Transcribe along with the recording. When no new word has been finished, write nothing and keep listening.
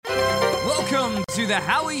Welcome to the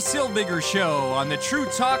Howie Silbiger Show on the True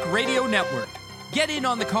Talk Radio Network. Get in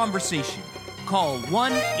on the conversation. Call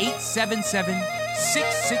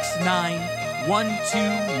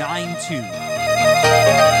 1-877-669-1292.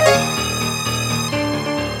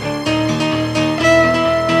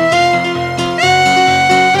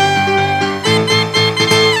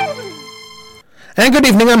 And good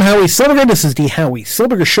evening, I'm Howie Silbiger. This is the Howie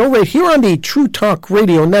Silbiger Show right here on the True Talk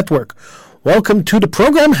Radio Network. Welcome to the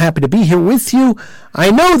program. Happy to be here with you. I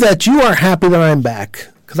know that you are happy that I'm back,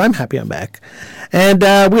 because I'm happy I'm back. And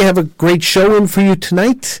we have a great show in for you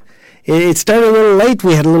tonight. It started a little late.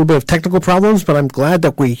 We had a little bit of technical problems, but I'm glad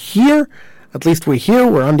that we're here. At least we're here.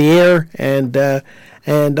 We're on the air, and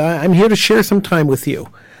I'm here to share some time with you.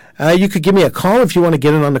 You could give me a call if you want to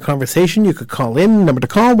get in on the conversation. You could call in. Number to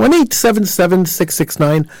call,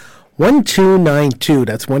 1-877-669-1292.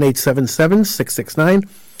 That's 1-877-669-1292.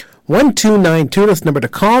 1292, that's the number to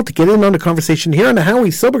call to get in on the conversation here on the Howie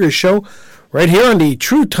Silbiger Show, right here on the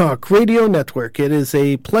True Talk Radio Network. It is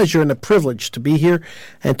a pleasure and a privilege to be here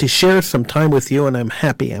and to share some time with you, and I'm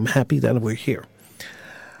happy that we're here.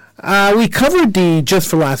 We covered the Just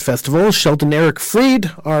for Last Festival. Sheldon Eric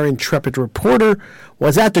Freed, our intrepid reporter,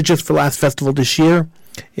 was at the Just for Last Festival this year.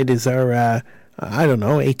 It is our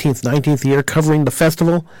 18th, 19th year covering the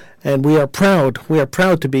festival, and we are proud. We are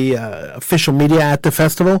proud to be official media at the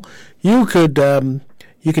festival. You could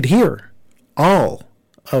hear all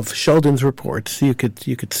of Sheldon's reports. You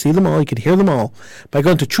could see them all. You could hear them all by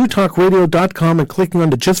going to TrueTalkRadio.com and clicking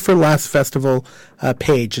on the Just for Last Festival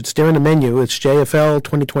page. It's there in the menu. It's JFL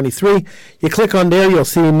 2023. You click on there, you'll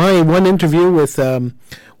see my one interview with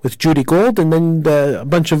Judy Gold, and then a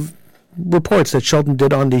bunch of reports that Sheldon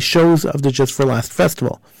did on the shows of the Just for Last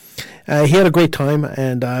Festival. He had a great time,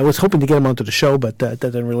 and I was hoping to get him onto the show, but that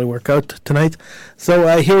didn't really work out tonight.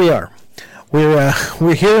 So here we are.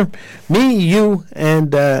 We're here, me, you,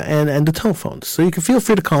 and the telephones. So you can feel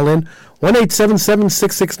free to call in.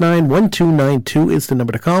 1-877-669-1292 is the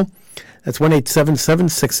number to call. That's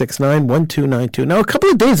 1-877-669-1292. Now, a couple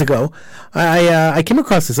of days ago, I came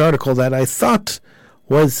across this article that I thought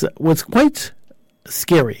was quite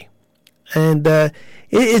scary. And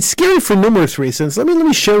it's scary for numerous reasons. Let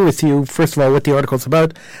me share with you, first of all, what the article's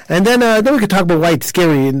about, and then we can talk about why it's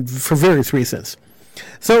scary and for various reasons.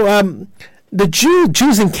 So the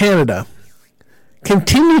Jews in Canada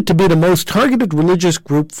continue to be the most targeted religious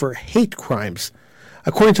group for hate crimes,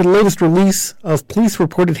 according to the latest release of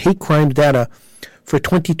police-reported hate crime data for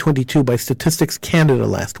 2022 by Statistics Canada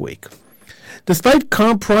last week. Despite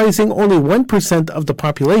comprising only 1% of the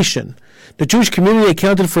population, the Jewish community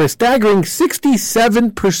accounted for a staggering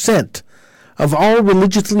 67% of all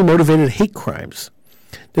religiously motivated hate crimes.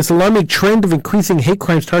 This alarming trend of increasing hate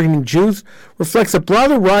crimes targeting Jews reflects a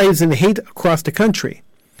broader rise in hate across the country.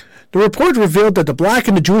 The report revealed that the black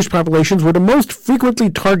and the Jewish populations were the most frequently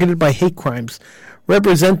targeted by hate crimes,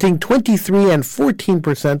 representing 23 and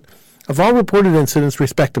 14% of all reported incidents,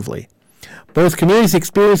 respectively. Both communities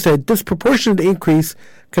experienced a disproportionate increase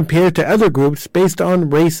compared to other groups based on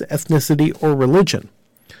race, ethnicity, or religion.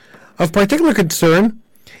 Of particular concern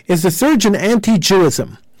is the surge in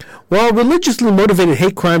anti-Jewism. While religiously motivated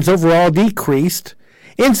hate crimes overall decreased,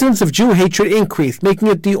 incidents of Jew hatred increased, making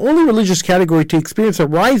it the only religious category to experience a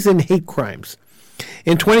rise in hate crimes.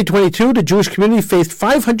 In 2022, the Jewish community faced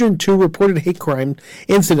 502 reported hate crime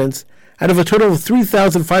incidents out of a total of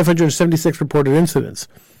 3,576 reported incidents.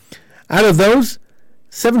 Out of those,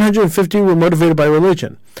 750 were motivated by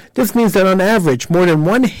religion. This means that on average, more than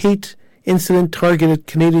one hate incident targeted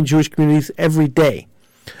Canadian Jewish communities every day.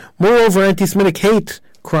 Moreover, anti-Semitic hate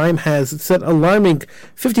crime has set alarming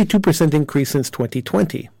 52% increase since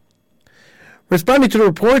 2020. Responding to the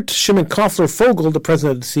report, Shimon Koffler-Fogel, the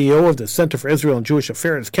president and CEO of the Center for Israel and Jewish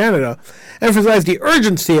Affairs Canada, emphasized the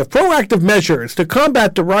urgency of proactive measures to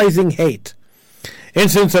combat the rising hate.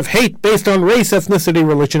 Incidents of hate based on race, ethnicity,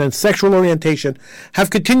 religion, and sexual orientation have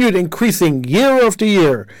continued increasing year after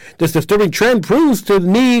year. This disturbing trend proves the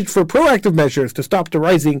need for proactive measures to stop the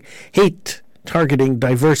rising hate targeting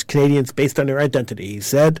diverse Canadians based on their identity, he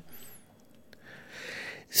said.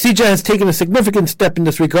 CJ has taken a significant step in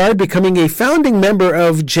this regard, becoming a founding member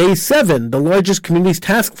of J7, the largest community's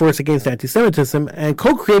task force against anti-Semitism, and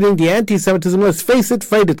co-creating the Anti-Semitism Let's Face It,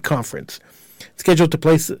 Fight It conference, scheduled to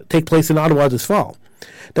take place in Ottawa this fall.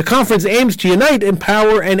 The conference aims to unite,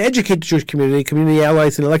 empower, and educate the Jewish community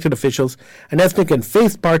allies, and elected officials, and ethnic and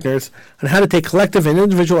faith partners on how to take collective and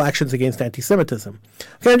individual actions against anti-Semitism.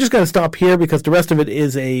 Okay, I'm just going to stop here because the rest of it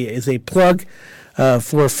is a plug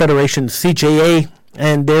for Federation CJA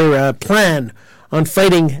and their plan on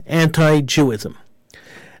fighting anti-Jewism.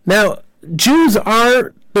 Now, Jews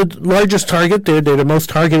are the largest target. They're the most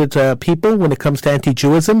targeted people when it comes to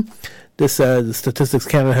anti-Jewism. This Statistics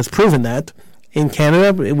Canada has proven that. In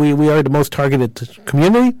Canada, we are the most targeted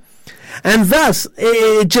community. And thus,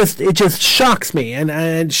 it just shocks me.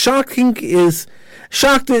 And shocked is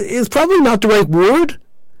probably not the right word,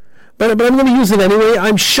 but I'm going to use it anyway.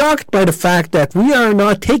 I'm shocked by the fact that we are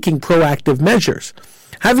not taking proactive measures.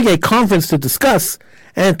 Having a conference to discuss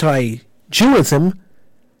anti-Jewism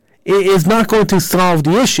is not going to solve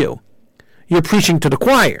the issue. You're preaching to the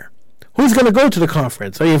choir. Who's going to go to the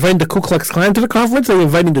conference? Are you inviting the Ku Klux Klan to the conference? Are you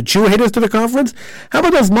inviting the Jew haters to the conference? How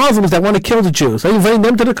about those Muslims that want to kill the Jews? Are you inviting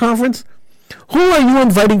them to the conference? Who are you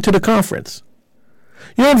inviting to the conference?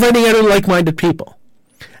 You're inviting other like-minded people.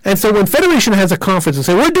 And so when Federation has a conference and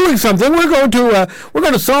say, we're doing something, we're going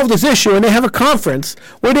to solve this issue, and they have a conference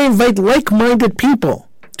where they invite like-minded people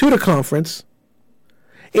to the conference,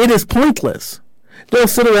 it is pointless. They'll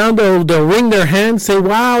sit around, they'll wring their hands, say,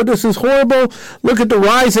 wow, this is horrible, look at the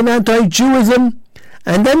rise in anti-Jewism,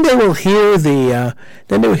 and then they will hear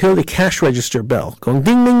the cash register bell going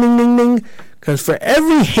ding, ding, ding, ding, ding, because for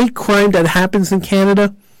every hate crime that happens in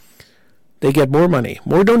Canada, they get more money,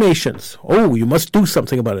 more donations. Oh, you must do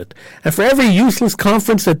something about it. And for every useless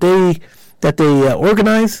conference that they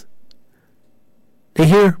organize, they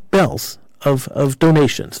hear bells of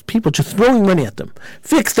donations. People just throwing money at them.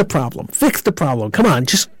 Fix the problem. Come on,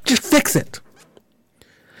 just fix it.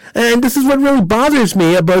 And this is what really bothers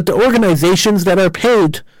me about the organizations that are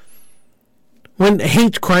paid when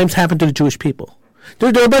hate crimes happen to the Jewish people. There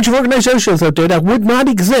are a bunch of organizations out there that would not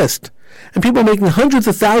exist, and people making hundreds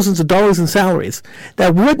of thousands of dollars in salaries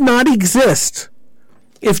that would not exist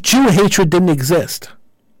if Jew hatred didn't exist.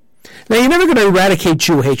 Now, you're never going to eradicate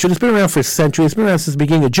Jew hatred. It's been around for centuries. It's been around since the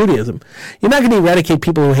beginning of Judaism. You're not going to eradicate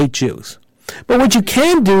people who hate Jews. But what you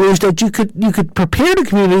can do is that you could prepare the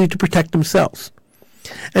community to protect themselves.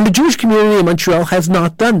 And the Jewish community in Montreal has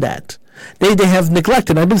not done that. They have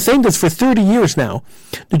neglected. I've been saying this for 30 years now.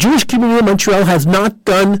 The Jewish community in Montreal has not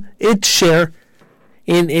done its share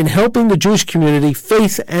in helping the Jewish community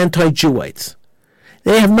face anti-Jewites.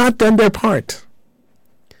 They have not done their part.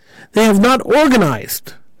 They have not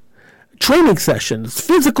organized training sessions,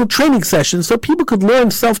 physical training sessions, so people could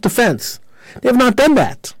learn self-defense. They have not done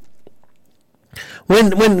that.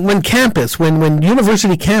 When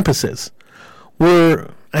university campuses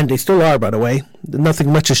were, and they still are, by the way,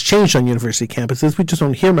 nothing much has changed on university campuses. We just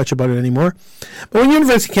don't hear much about it anymore. But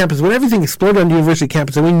when everything exploded on university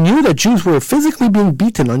campuses, and we knew that Jews were physically being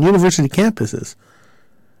beaten on university campuses,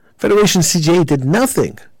 Federation CJA did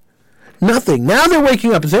nothing. Nothing. Now they're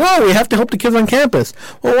waking up and saying, oh, we have to help the kids on campus.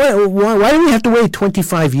 Well, why do we have to wait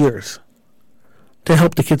 25 years to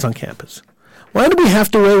help the kids on campus? Why do we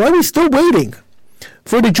have to wait? Why are we still waiting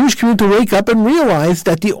for the Jewish community to wake up and realize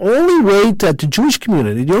that the only way that the Jewish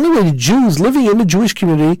community, the only way the Jews living in the Jewish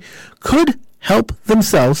community could help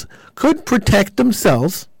themselves, could protect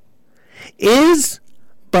themselves, is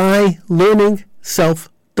by learning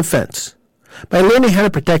self-defense. By learning how to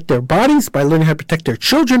protect their bodies, by learning how to protect their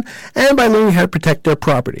children, and by learning how to protect their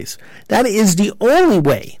properties. That is the only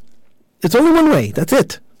way. It's only one way. That's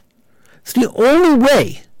it. It's the only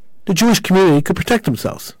way the Jewish community could protect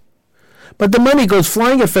themselves. But the money goes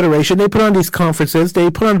flying at Federation. They put on these conferences.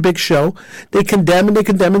 They put on a big show. They condemn and they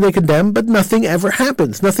condemn and they condemn, but nothing ever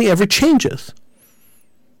happens. Nothing ever changes.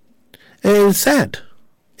 And it's sad.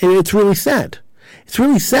 It's really sad. It's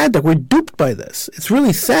really sad that we're duped by this. It's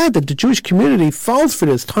really sad that the Jewish community falls for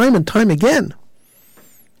this time and time again.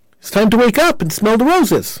 It's time to wake up and smell the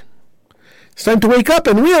roses. It's time to wake up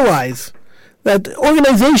and realize that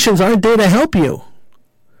organizations aren't there to help you.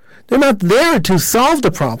 They're not there to solve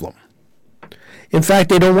the problem. In fact,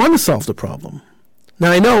 they don't want to solve the problem.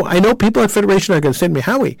 Now, I know people at Federation are going to say to me,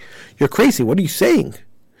 Howie, you're crazy. What are you saying?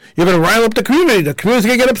 You're going to rile up the community. The community's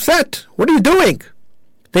going to get upset. What are you doing?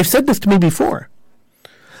 They've said this to me before.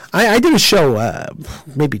 I did a show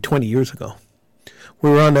maybe 20 years ago. We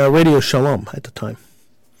were on Radio Shalom at the time.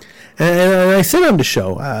 And I said on the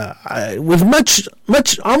show, it was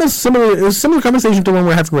almost similar. It was a similar conversation to one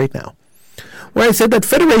we're having right now, where I said that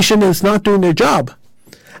Federation is not doing their job,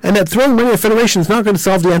 and that throwing money at Federation is not going to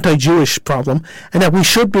solve the anti-Jewish problem, and that we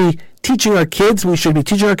should be teaching our kids, we should be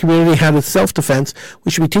teaching our community how to self-defense,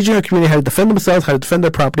 we should be teaching our community how to defend themselves, how to defend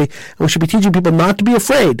their property, and we should be teaching people not to be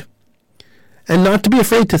afraid, and not to be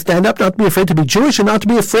afraid to stand up, not to be afraid to be Jewish, and not to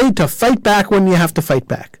be afraid to fight back when you have to fight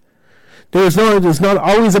back. There's not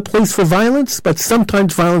always a place for violence, but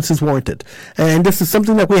sometimes violence is warranted. And this is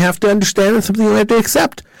something that we have to understand and something we have to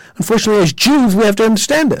accept. Unfortunately, as Jews, we have to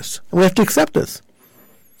understand this, and we have to accept this.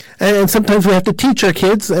 And sometimes we have to teach our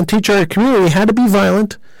kids and teach our community how to be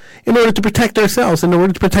violent in order to protect ourselves, in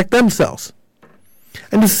order to protect themselves.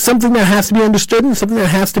 And this is something that has to be understood, and something that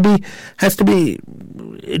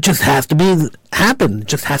it just has to happen. It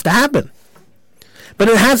just has to happen. But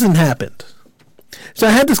it hasn't happened. So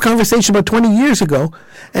I had this conversation about 20 years ago,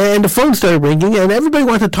 and the phone started ringing, and everybody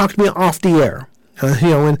wanted to talk to me off the air.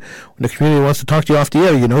 When the community wants to talk to you off the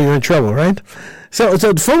air, you're in trouble, right? So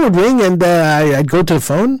the phone would ring, and I'd go to the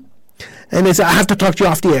phone, and they say, I have to talk to you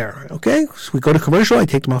off the air. Okay, so we go to commercial, I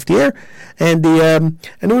take them off the air, and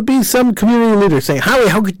it would be some community leader saying, Howie,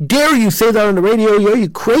 how dare you say that on the radio? Are you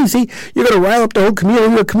crazy? You're going to rile up the whole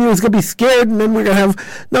community. The community's going to be scared, and then we're going to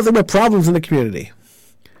have nothing but problems in the community.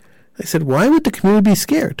 I said, why would the community be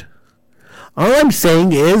scared? All I'm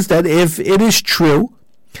saying is that if it is true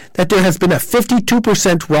that there has been a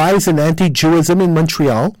 52% rise in anti-Jewism in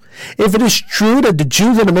Montreal, if it is true that the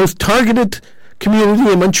Jews are the most targeted community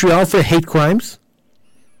in Montreal for hate crimes,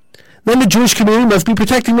 then the Jewish community must be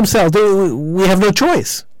protecting themselves. We have no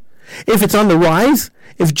choice. If it's on the rise,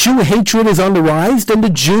 if Jew hatred is on the rise, then the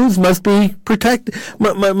Jews must be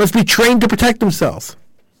trained to protect themselves.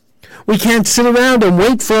 We can't sit around and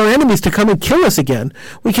wait for our enemies to come and kill us again.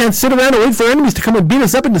 We can't sit around and wait for our enemies to come and beat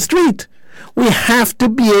us up in the street. We have to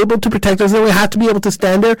be able to protect ourselves. We have to be able to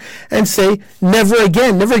stand there and say, never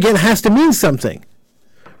again. Never again has to mean something.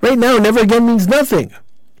 Right now, never again means nothing.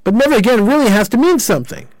 But never again really has to mean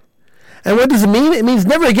something. And what does it mean? It means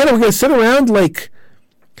never again are we going to sit around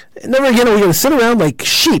like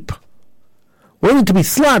sheep, waiting to be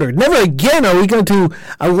slaughtered. Never again are we going to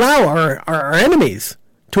allow our enemies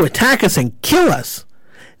to attack us and kill us.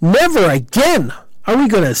 Never again are we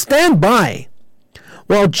going to stand by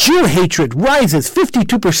while Jew hatred rises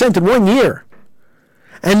 52% in 1 year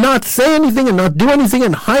and not say anything and not do anything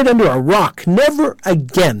and hide under a rock. Never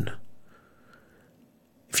again.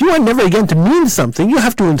 If you want never again to mean something, you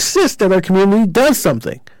have to insist that our community does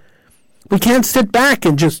something. We can't sit back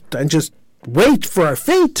and just wait for our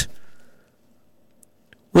fate.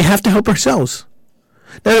 We have to help ourselves.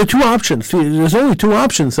 Now, there are two options. There's only two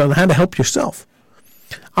options on how to help yourself.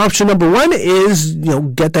 Option number one is,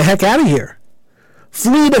 get the heck out of here.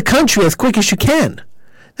 Flee the country as quick as you can.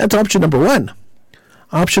 That's option number one.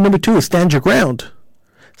 Option number two is stand your ground.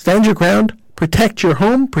 Stand your ground, protect your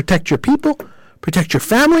home, protect your people, protect your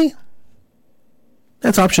family.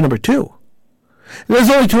 That's option number two. There's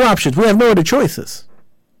only two options. We have no other choices.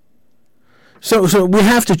 So we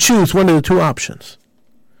have to choose one of the two options.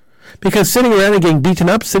 Because sitting around and getting beaten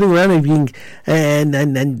up, sitting around and being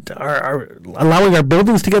allowing our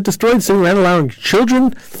buildings to get destroyed, sitting around allowing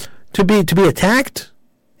children to be attacked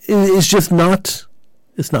is just not.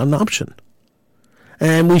 It's not an option,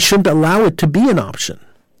 and we shouldn't allow it to be an option.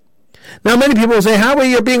 Now, many people will say, "Howie,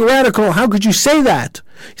 you're being radical. How could you say that?"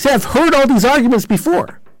 You say, "I've heard all these arguments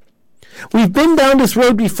before. We've been down this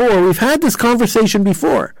road before. We've had this conversation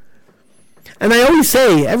before." And I always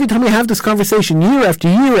say, every time we have this conversation, year after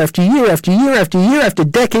year after year after year after year after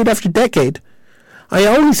decade, I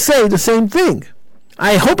always say the same thing.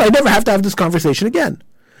 I hope I never have to have this conversation again.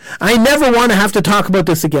 I never want to have to talk about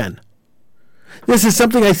this again. This is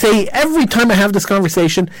something I say every time I have this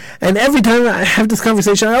conversation, and every time I have this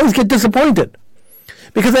conversation, I always get disappointed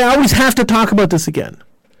because I always have to talk about this again.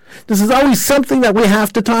 This is always something that we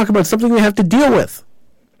have to talk about, something we have to deal with.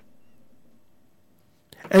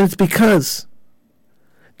 And it's because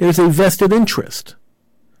there's a vested interest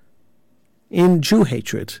in Jew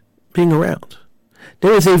hatred being around.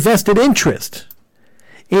 There is a vested interest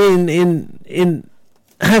in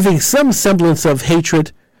having some semblance of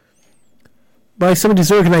hatred by some of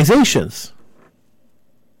these organizations.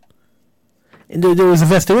 And there is a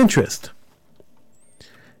vested interest.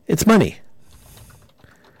 It's money.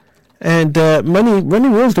 And money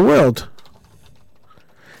rules the world.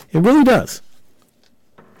 It really does.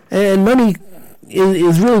 And money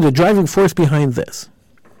is really the driving force behind this.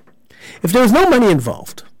 If there was no money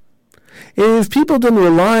involved, if people didn't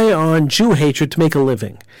rely on Jew hatred to make a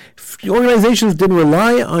living, if organizations didn't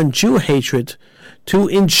rely on Jew hatred to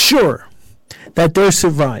ensure that they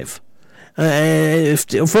survive,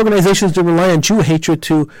 if organizations didn't rely on Jew hatred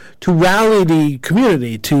to rally the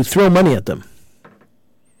community, to throw money at them,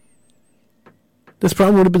 this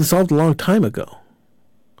problem would have been solved a long time ago.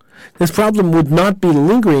 This problem would not be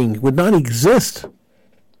lingering, would not exist.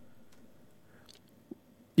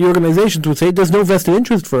 The organizations would say, there's no vested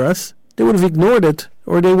interest for us. They would have ignored it,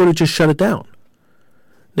 or they would have just shut it down.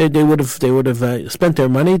 They would have spent their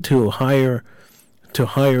money to hire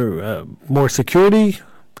more security.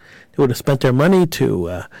 They would have spent their money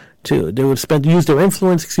use their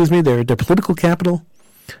influence, their political capital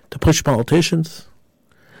to push politicians.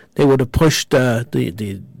 They would have pushed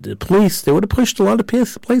the police. They would have pushed a lot of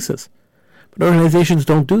places. But organizations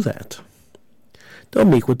don't do that. They'll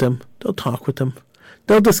meet with them. They'll talk with them.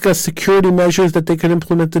 They'll discuss security measures that they can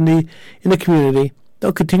implement in the community.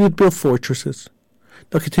 They'll continue to build fortresses.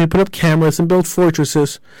 They'll continue to put up cameras and build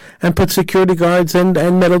fortresses and put security guards and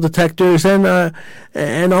metal detectors and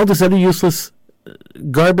all this other useless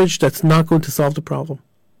garbage that's not going to solve the problem.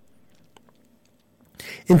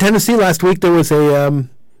 In Tennessee last week, there was a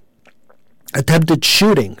attempted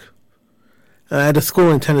shooting at a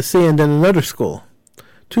school in Tennessee, and then another school.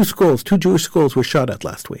 Two Jewish schools were shot at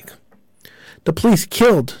last week. The police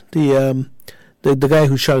killed the guy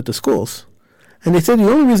who shot at the schools. And they said the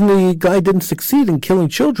only reason the guy didn't succeed in killing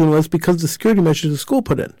children was because of the security measures the school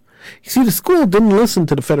put in. You see, the school didn't listen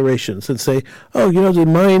to the federations and say, oh,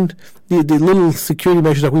 the little security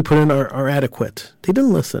measures that we put in are adequate. They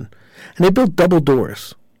didn't listen. And they built double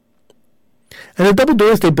doors. And the double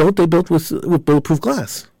doors they built with bulletproof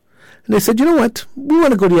glass. And they said, you know what? We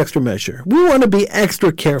want to go the extra measure. We want to be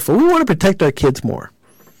extra careful. We want to protect our kids more.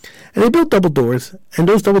 And they built double doors, and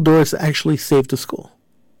those double doors actually saved the school.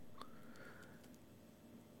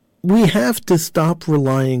 We have to stop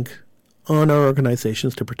relying on our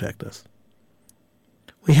organizations to protect us.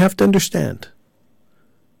 We have to understand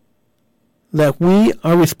that we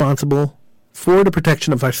are responsible for the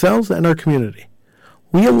protection of ourselves and our community.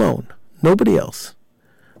 We alone, nobody else.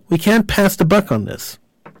 We can't pass the buck on this.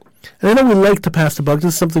 And I know we like to pass the buck.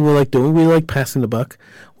 This is something we like doing. We like passing the buck.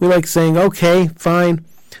 We like saying, okay, fine.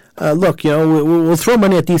 Look, we'll throw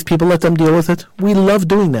money at these people, let them deal with it. We love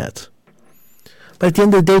doing that. But at the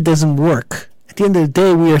end of the day, it doesn't work. At the end of the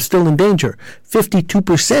day, we are still in danger.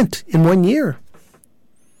 52% in 1 year.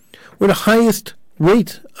 We're the highest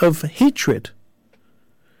rate of hatred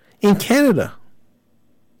in Canada.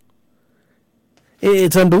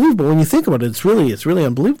 It's unbelievable when you think about it. It's really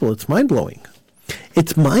unbelievable. It's mind-blowing.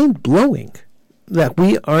 It's mind-blowing that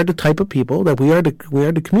we are the type of people, that we are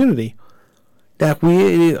the community, that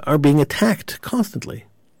we are being attacked constantly.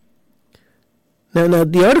 Now,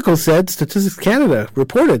 the article said, Statistics Canada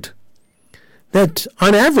reported that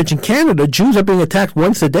on average in Canada, Jews are being attacked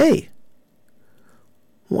once a day.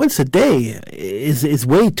 Once a day is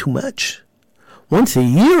way too much. Once a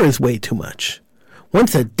year is way too much.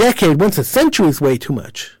 Once a decade, once a century is way too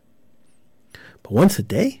much. But once a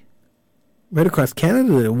day? Right across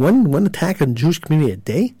Canada, one attack on the Jewish community a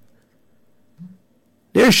day?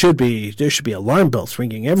 There should be alarm bells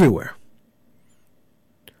ringing everywhere.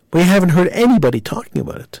 We haven't heard anybody talking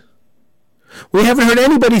about it. We haven't heard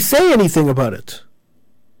anybody say anything about it.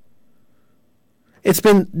 It's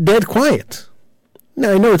been dead quiet.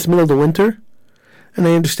 Now, I know it's middle of the winter, and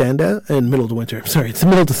I understand that. It's the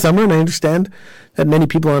middle of the summer, and I understand that many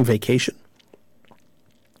people are on vacation.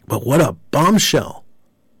 But what a bombshell.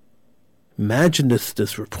 Imagine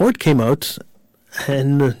this report came out,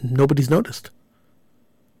 and nobody's noticed.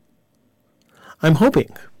 I'm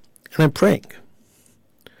hoping, and I'm praying,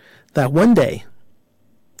 that one day,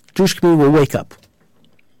 the Jewish community will wake up.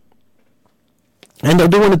 And they'll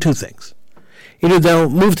do one of two things. Either they'll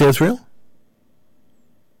move to Israel,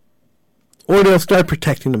 or they'll start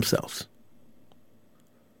protecting themselves.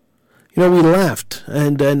 We laughed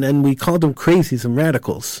and we called them crazies and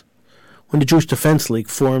radicals when the Jewish Defense League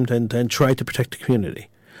formed and tried to protect the community.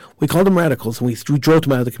 We called them radicals and we drove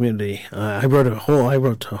them out of the community. I wrote a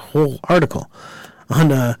whole article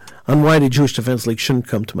on why the Jewish Defense League shouldn't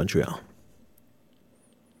come to Montreal.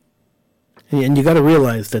 And you got to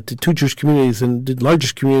realize that the two Jewish communities and the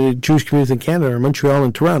largest Jewish communities in Canada are Montreal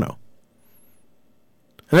and Toronto.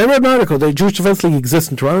 And I wrote an article. The Jewish Defense League exists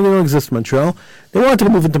in Toronto. They don't exist in Montreal. They wanted to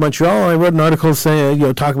move into Montreal. I wrote an article saying,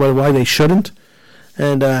 talk about why they shouldn't.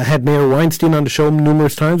 And had Mayor Weinstein on the show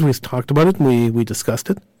numerous times. We talked about it and we discussed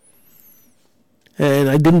it. And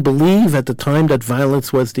I didn't believe at the time that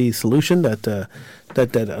violence was the solution, that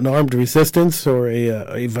an armed resistance or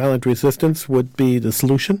a violent resistance would be the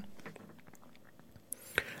solution.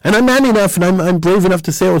 And I'm man enough and I'm brave enough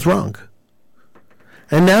to say I was wrong.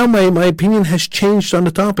 And now my opinion has changed on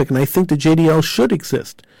the topic, and I think the JDL should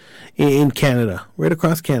exist in Canada, right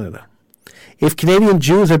across Canada. If Canadian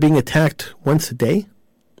Jews are being attacked once a day,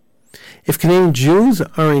 if Canadian Jews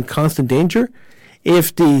are in constant danger,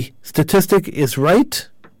 if the statistic is right,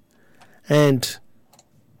 and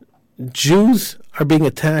Jews are being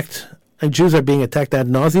attacked ad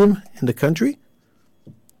nauseum in the country,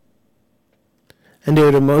 and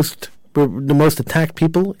they're the most attacked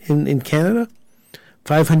people in Canada,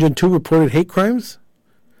 502 reported hate crimes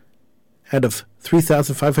out of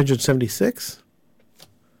 3,576.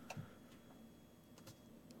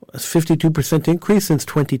 A 52% increase since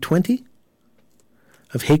 2020.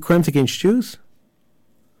 of hate crimes against Jews?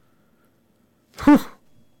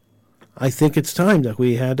 I think it's time that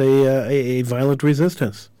we had a violent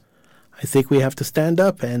resistance. I think we have to stand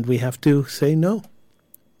up and we have to say no.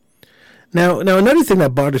 Now another thing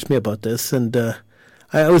that bothers me about this, and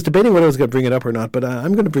I was debating whether I was going to bring it up or not, but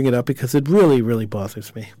I'm going to bring it up because it really, really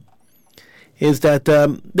bothers me, is that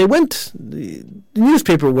the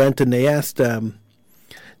newspaper went and they asked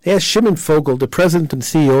Shimon Fogel, the president and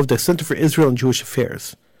CEO of the Center for Israel and Jewish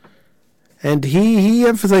Affairs, and he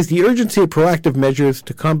emphasized the urgency of proactive measures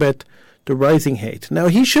to combat the rising hate. Now,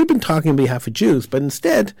 he should have been talking on behalf of Jews, but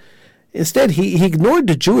instead he ignored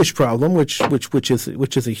the Jewish problem, which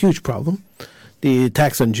is a huge problem, the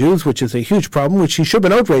attacks on Jews, which is a huge problem, which he should have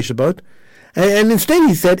been outraged about. And instead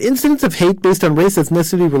he said incidents of hate based on race,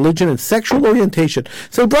 ethnicity, religion, and sexual orientation.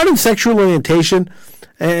 So he brought in sexual orientation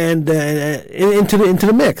and into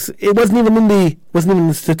the mix. It wasn't even in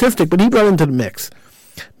the statistic, but he brought it into the mix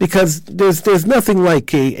because there's nothing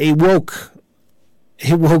like a woke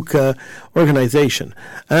organization.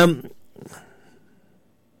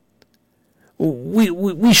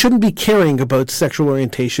 We shouldn't be caring about sexual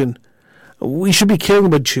orientation. We should be caring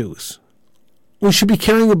about Jews. We should be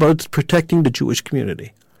caring about protecting the Jewish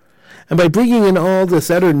community. And by bringing in all this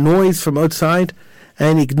other noise from outside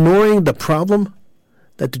and ignoring the problem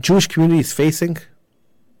that the Jewish community is facing,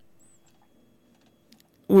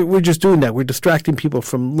 we're just doing that. We're distracting people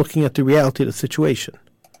from looking at the reality of the situation.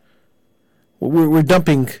 We're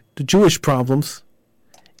dumping the Jewish problems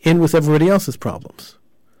in with everybody else's problems.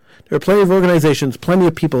 There are plenty of organizations, plenty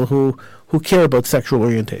of people who care about sexual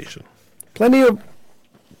orientation. Plenty of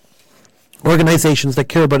organizations that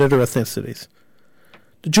care about other ethnicities.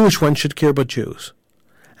 The Jewish ones should care about Jews.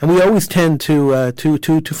 And we always tend to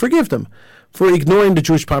forgive them for ignoring the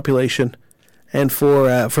Jewish population and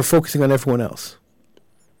for focusing on everyone else.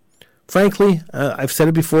 Frankly, I've said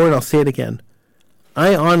it before and I'll say it again.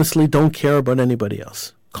 I honestly don't care about anybody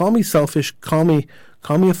else. Call me selfish, call me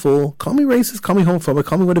a fool, call me racist, call me homophobic,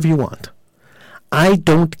 call me whatever you want. I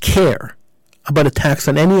don't care about attacks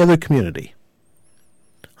on any other community.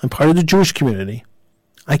 I'm part of the Jewish community.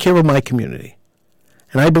 I care about my community.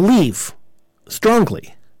 And I believe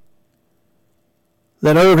strongly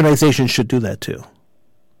that our organization should do that too.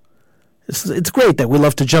 It's great that we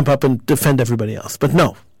love to jump up and defend everybody else. But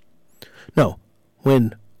no.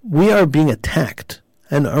 When we are being attacked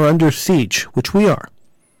and are under siege, which we are,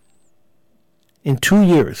 in 2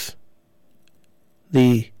 years,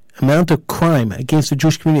 the amount of crime against the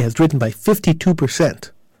Jewish community has risen by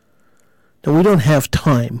 52%. Then we don't have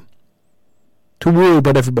time to worry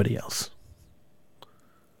about everybody else.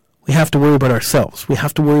 We have to worry about ourselves. We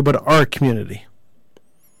have to worry about our community.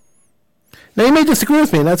 Now, you may disagree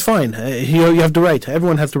with me, and that's fine. You have the right.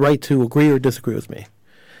 Everyone has the right to agree or disagree with me.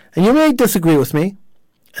 And you may disagree with me,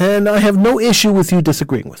 and I have no issue with you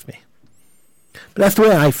disagreeing with me. But that's the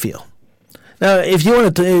way I feel. Now, if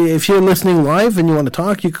you're listening live and you want to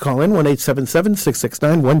talk, you can call in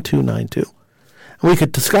 1-877-669-1292. And we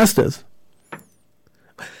could discuss this.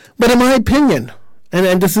 But in my opinion,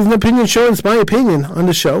 and this is an opinion show, it's my opinion on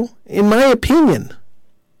the show, in my opinion,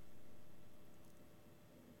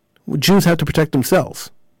 Jews have to protect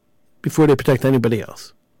themselves before they protect anybody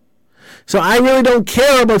else. So I really don't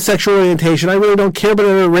care about sexual orientation. I really don't care about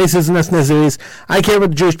other races and ethnicities. I care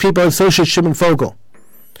about the Jewish people, and so should Shimon Fogel.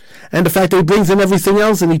 And the fact that he brings in everything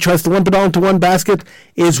else and he tries to lump it all into one basket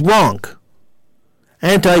is wrong.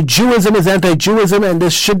 Anti-Jewism is anti-Jewism, and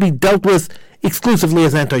this should be dealt with exclusively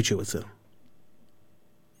as anti-Jewism.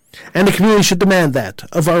 And the community should demand that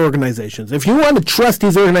of our organizations. If you want to trust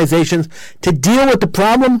these organizations to deal with the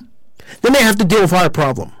problem, then they have to deal with our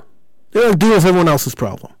problem. They don't deal with everyone else's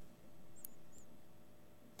problem.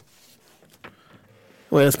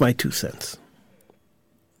 Well, that's my 2 cents.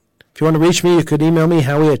 If you want to reach me, you could email me,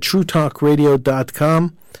 Howie at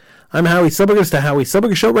TrueTalkRadio.com. I'm Howie Subiger. It's the Howie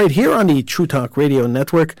Subiger Show right here on the True Talk Radio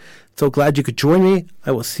Network. So glad you could join me.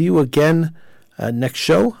 I will see you again next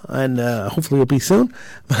show, and hopefully it'll be soon.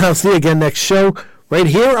 But I'll see you again next show right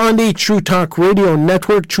here on the True Talk Radio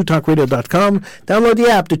Network, TrueTalkRadio.com. Download the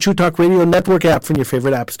app, the True Talk Radio Network app from your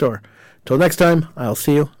favorite app store. Till next time, I'll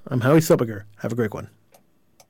see you. I'm Howie Subiger. Have a great one.